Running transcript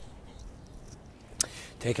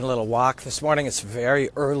Taking a little walk this morning. It's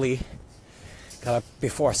very early. Got up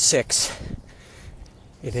before 6.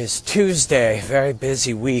 It is Tuesday, very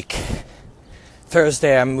busy week.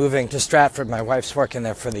 Thursday I'm moving to Stratford. My wife's working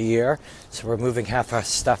there for the year, so we're moving half our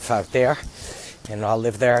stuff out there, and I'll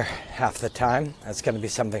live there half the time. That's going to be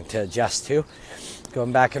something to adjust to.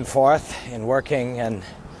 Going back and forth and working in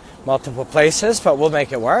multiple places, but we'll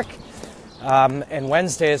make it work. And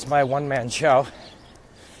Wednesday is my one-man show.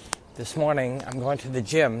 This morning I'm going to the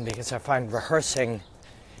gym because I find rehearsing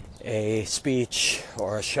a speech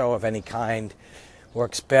or a show of any kind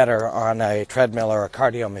works better on a treadmill or a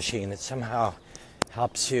cardio machine. It somehow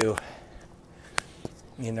helps you,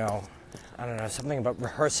 something about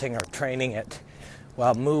rehearsing or training it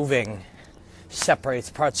while moving separates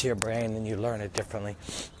parts of your brain and you learn it differently.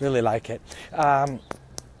 Really like it. I'm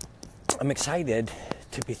excited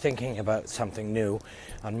to be thinking about something new.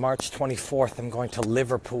 On March 24th, I'm going to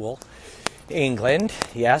Liverpool, England.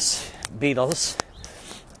 Yes, Beatles.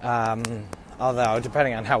 Although,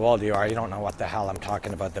 depending on how old you are, you don't know what the hell I'm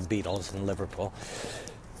talking about, the Beatles in Liverpool.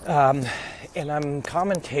 And I'm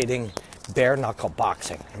commentating bare knuckle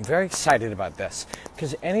boxing. I'm very excited about this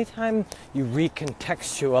because anytime you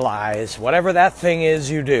recontextualize whatever that thing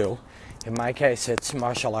is you do, in my case, it's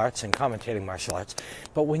martial arts and commentating martial arts.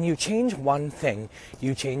 But when you change one thing,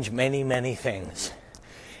 you change many, many things.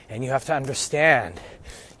 And you have to understand,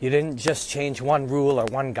 you didn't just change one rule or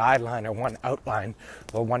one guideline or one outline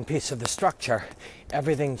or one piece of the structure.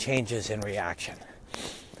 Everything changes in reaction.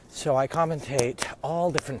 So I commentate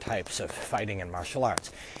all different types of fighting and martial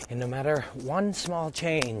arts. And no matter one small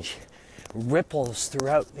change ripples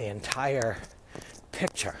throughout the entire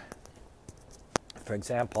picture. For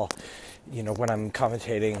example, when I'm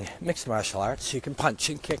commentating mixed martial arts, you can punch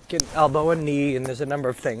and kick and elbow and knee, and there's a number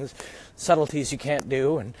of things, subtleties you can't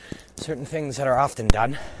do, and certain things that are often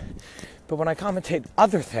done. But when I commentate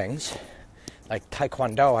other things, like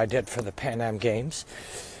Taekwondo I did for the Pan Am Games,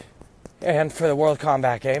 and for the World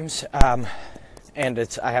Combat Games, I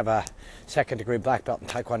have a second-degree black belt in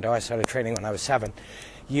Taekwondo. I started training when I was 7.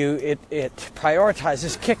 It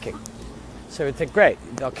prioritizes kicking. So you think, great,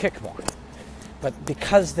 they'll kick more. But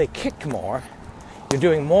because they kick more, you're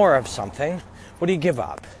doing more of something. What do you give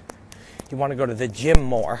up? You want to go to the gym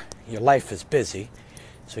more. Your life is busy.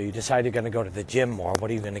 So you decide you're going to go to the gym more. What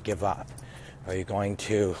are you going to give up? Are you going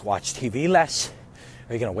to watch TV less?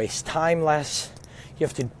 Are you going to waste time less? You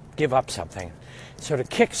have to give up something. So to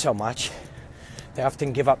kick so much, they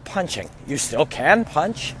often give up punching. You still can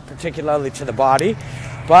punch, particularly to the body,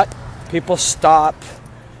 but people stop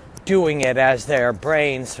doing it as their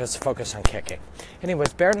brain starts to focus on kicking.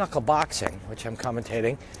 Anyways, bare knuckle boxing, which I'm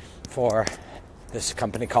commentating for this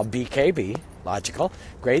company called BKB, Logical.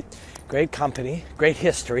 Great company, great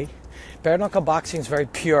history. Bare knuckle boxing is very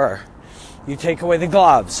pure. You take away the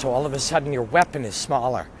gloves, so all of a sudden your weapon is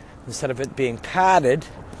smaller. Instead of it being padded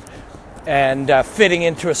and fitting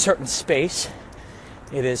into a certain space,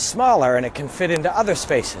 it is smaller and it can fit into other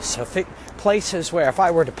spaces. So places where if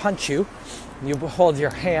I were to punch you, you hold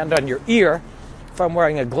your hand on your ear. If I'm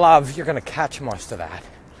wearing a glove, you're going to catch most of that.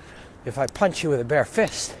 If I punch you with a bare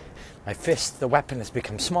fist, the weapon has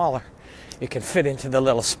become smaller. It can fit into the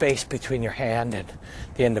little space between your hand and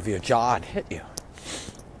the end of your jaw and hit you.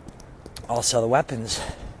 Also, the weapons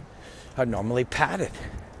are normally padded.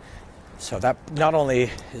 So that not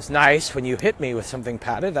only is nice when you hit me with something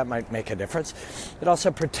padded, that might make a difference, it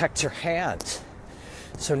also protects your hands.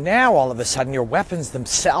 So now all of a sudden your weapons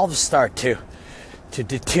themselves start to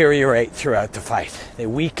deteriorate throughout the fight. They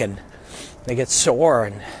weaken, they get sore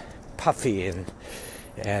and puffy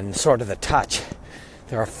and sort of the touch.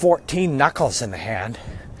 There are 14 knuckles in the hand,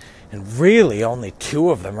 and really only 2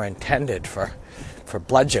 of them are intended for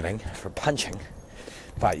bludgeoning, for punching.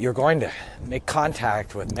 But you're going to make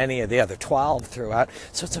contact with many of the other 12 throughout.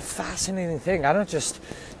 So it's a fascinating thing. I don't just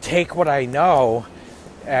take what I know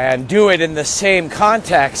and do it in the same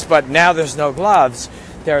context, but now there's no gloves.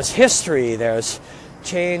 There's history, there's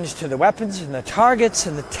change to the weapons and the targets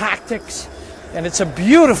and the tactics, and it's a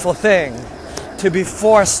beautiful thing to be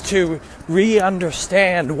forced to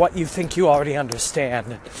re-understand what you think you already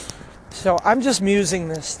understand. So I'm just musing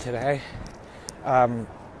this today.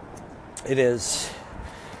 It is,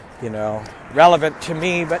 relevant to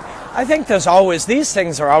me, but I think these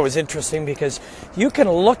things are always interesting because you can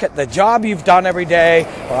look at the job you've done every day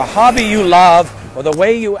or a hobby you love or the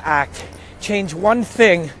way you act, change one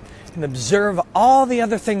thing and observe all the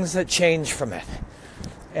other things that change from it.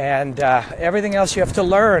 And everything else you have to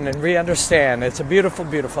learn and re-understand. It's a beautiful,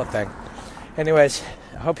 beautiful thing. Anyways,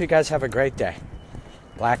 I hope you guys have a great day.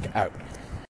 Black out.